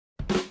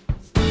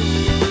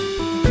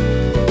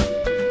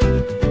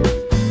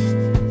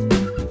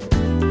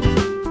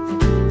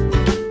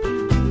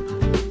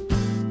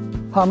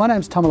Hi, my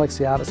name's Tom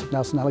Alexiadis of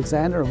Nelson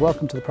Alexander and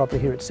welcome to the property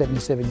here at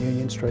 77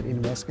 Union Street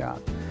in Westgarth.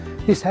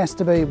 This has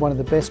to be one of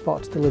the best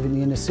spots to live in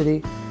the inner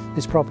city.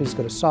 This property's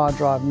got a side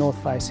drive,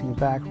 north facing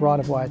back, right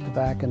of way at the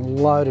back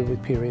and loaded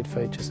with period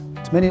features.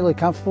 It's immediately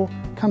comfortable.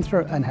 Come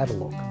through and have a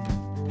look.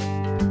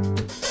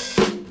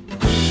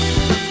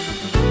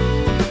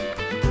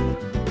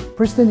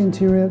 Pristine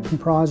interior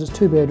comprises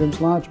 2 bedrooms,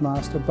 large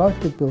master, both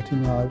with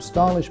built-in robes,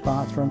 stylish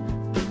bathroom,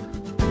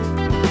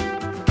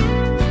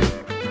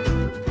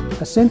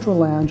 a central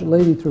lounge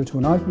leading through to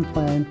an open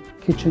plan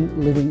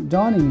kitchen, living,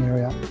 dining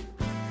area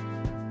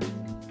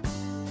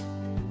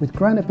with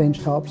granite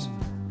bench tops,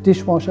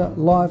 dishwasher,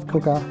 live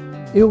cooker,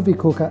 Ilve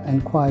cooker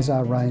and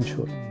Qasair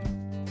rangehood.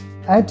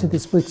 Add to the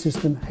split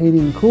system heating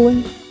and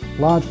cooling,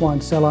 large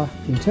wine cellar,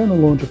 internal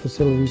laundry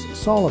facilities,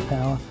 solar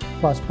power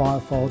plus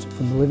bifolds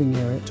from the living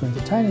area to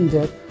entertaining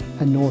deck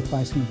and north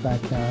facing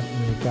backyard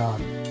rear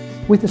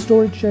garden. With the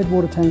storage shed,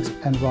 water tanks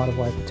and right of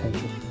way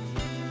potential.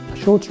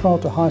 A short stroll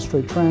to high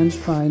street trams,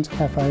 trains,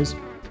 cafes,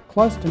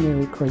 close to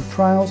Merri Creek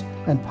trails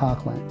and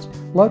parklands.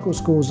 Local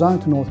schools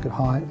zoned to Northcote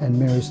High and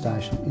Merri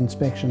Station.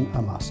 Inspection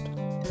a must.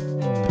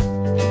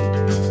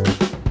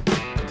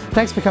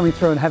 Thanks for coming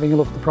through and having a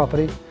look at the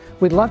property.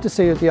 We'd love to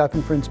see you at the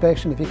open for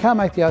inspection. If you can't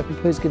make the open,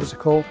 please give us a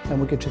call and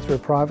we'll get you through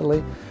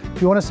privately.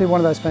 If you want to see one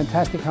of those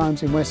fantastic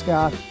homes in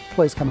Westgarth,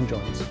 please come and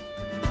join us.